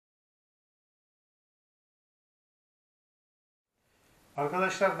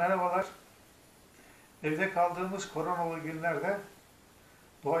Arkadaşlar merhabalar. Evde kaldığımız koronalı günlerde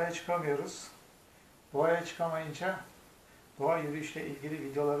doğaya çıkamıyoruz. Doğaya çıkamayınca doğa yürüyüşle ilgili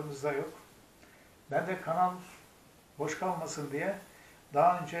videolarımız da yok. Ben de kanal boş kalmasın diye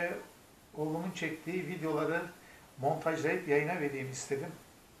daha önce oğlumun çektiği videoları montajlayıp yayına vereyim istedim.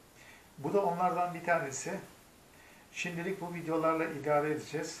 Bu da onlardan bir tanesi. Şimdilik bu videolarla idare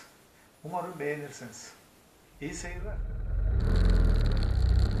edeceğiz. Umarım beğenirsiniz. İyi seyirler.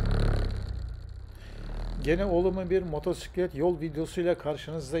 Gene oğlumun bir motosiklet yol videosuyla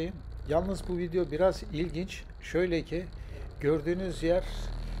karşınızdayım. Yalnız bu video biraz ilginç. Şöyle ki gördüğünüz yer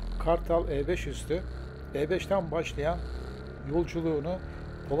Kartal E5 üstü. E5'ten başlayan yolculuğunu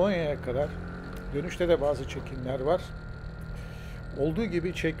Polonya'ya kadar, dönüşte de bazı çekimler var. Olduğu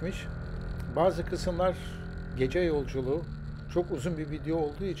gibi çekmiş. Bazı kısımlar gece yolculuğu. Çok uzun bir video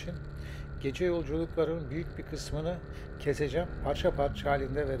olduğu için gece yolculukların büyük bir kısmını keseceğim. Parça parça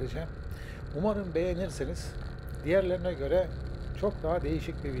halinde vereceğim. Umarım beğenirsiniz. Diğerlerine göre çok daha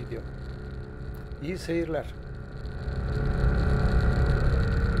değişik bir video. İyi seyirler.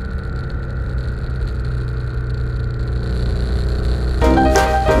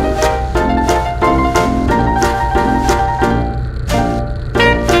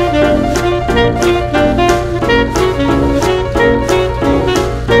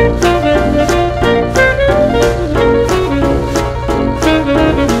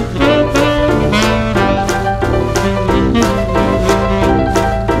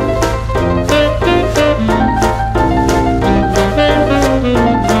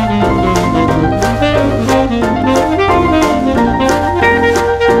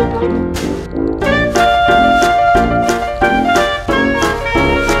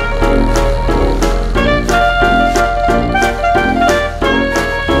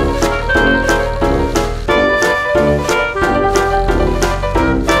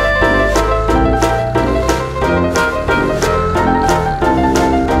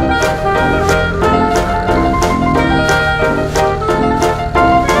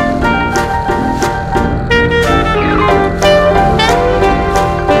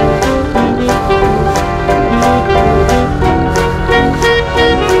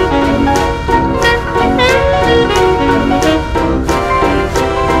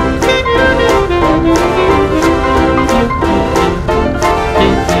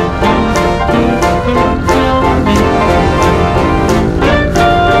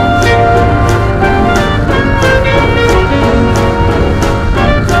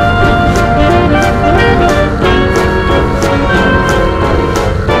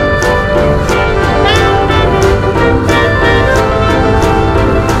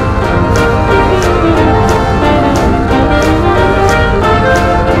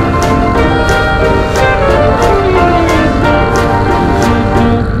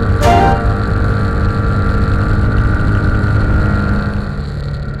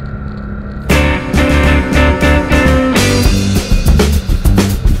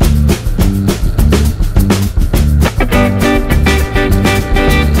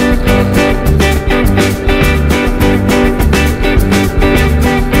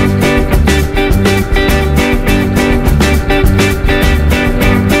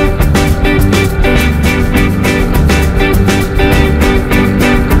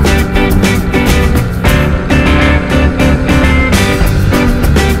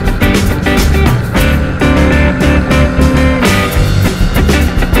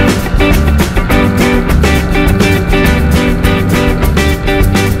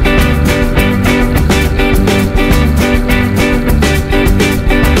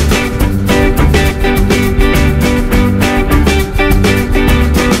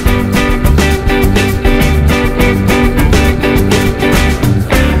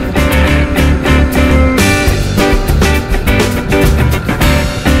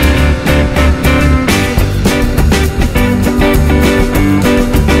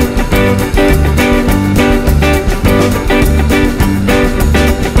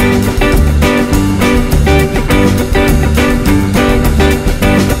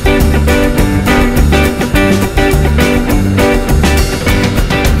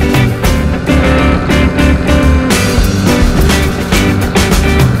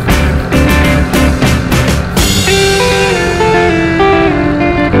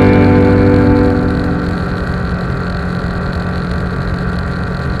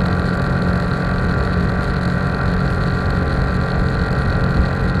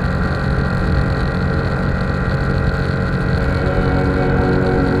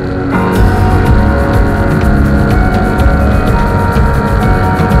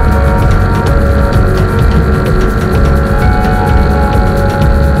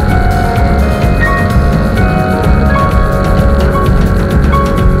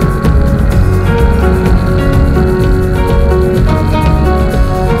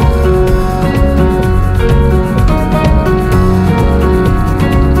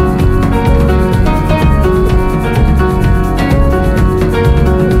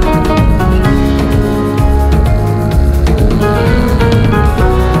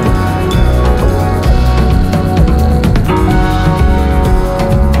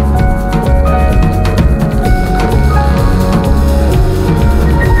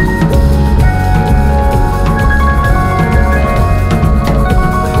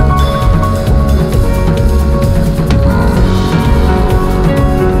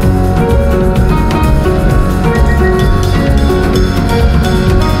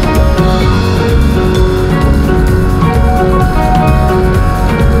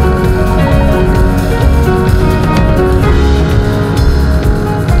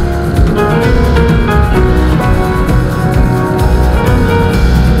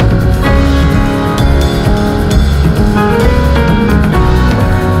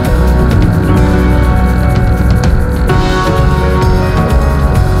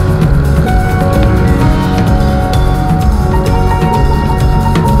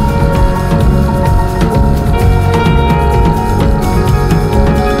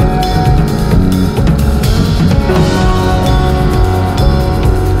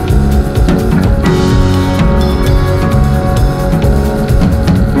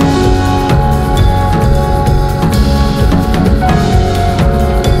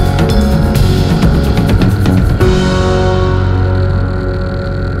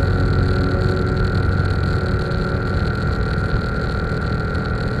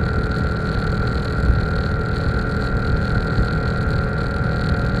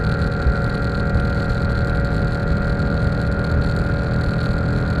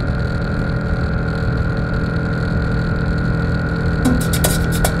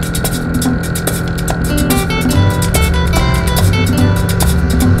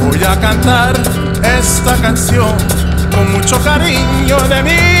 a cantar esta canción con mucho cariño de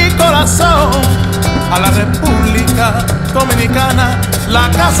mi corazón a la República Dominicana, la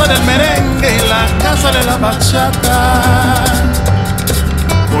casa del merengue y la casa de la bachata.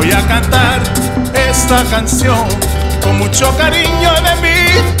 Voy a cantar esta canción con mucho cariño de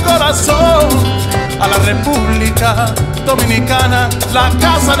mi corazón a la República Dominicana, la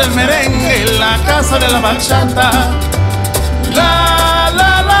casa del merengue y la casa de la bachata. La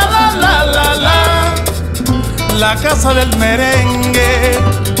la la la la la la, la casa del merengue.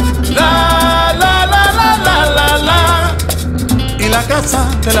 La la la la la la la, y la casa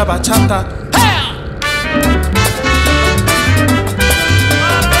de la bachata.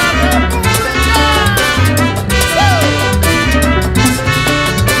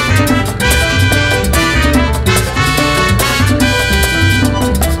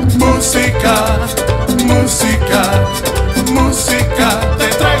 Música, música, música, te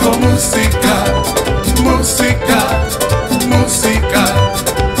traigo música, música, música,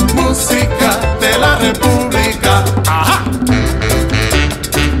 música de la República. ¡Ajá!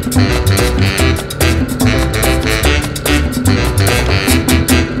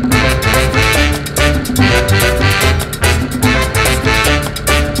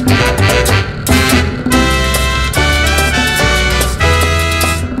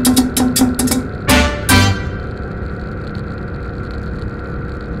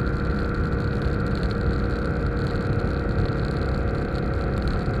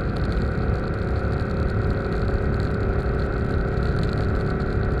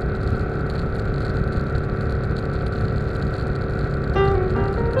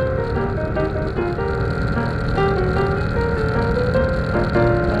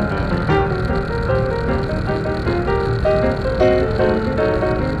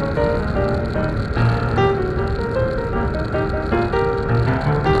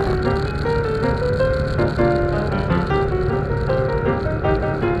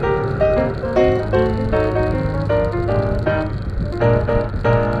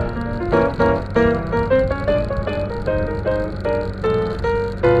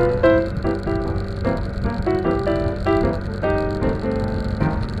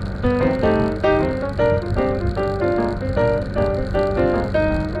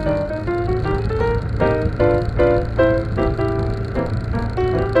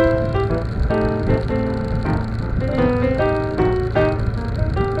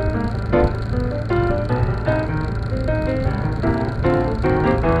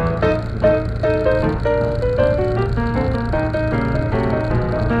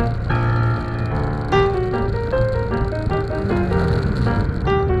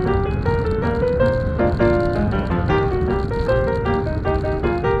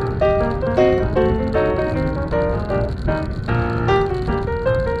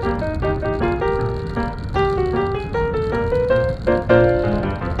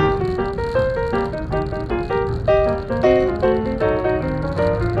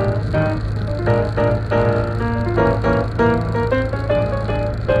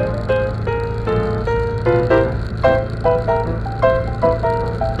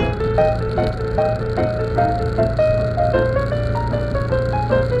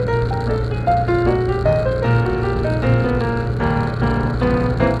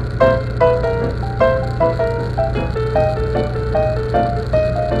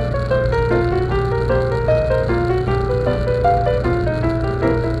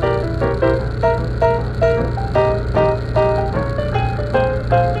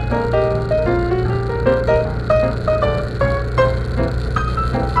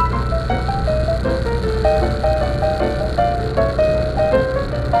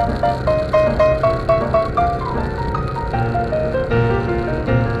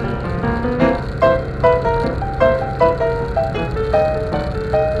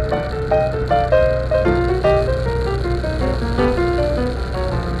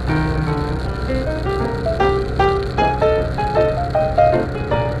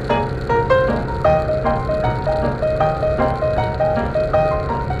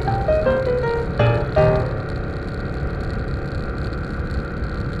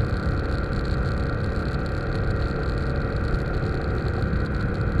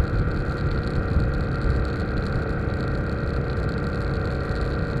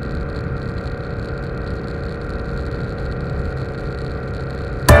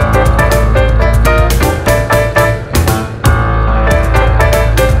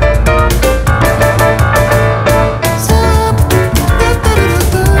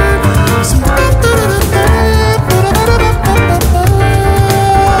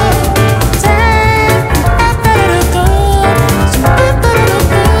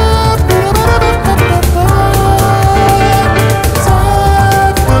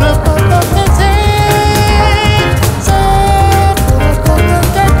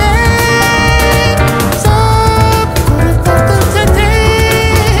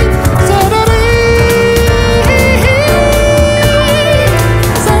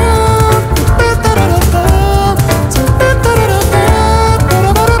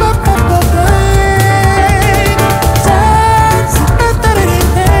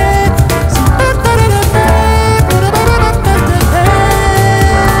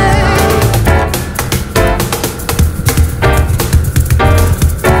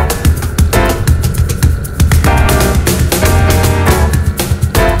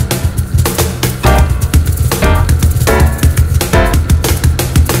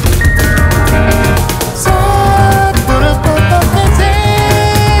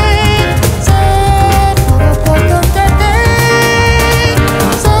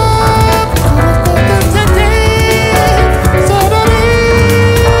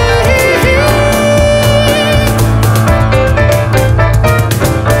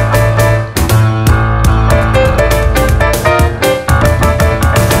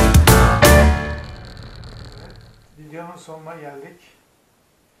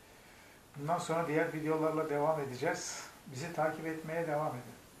 Bundan sonra diğer videolarla devam edeceğiz. Bizi takip etmeye devam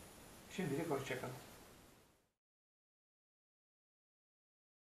edin. Şimdilik hoşça kalın.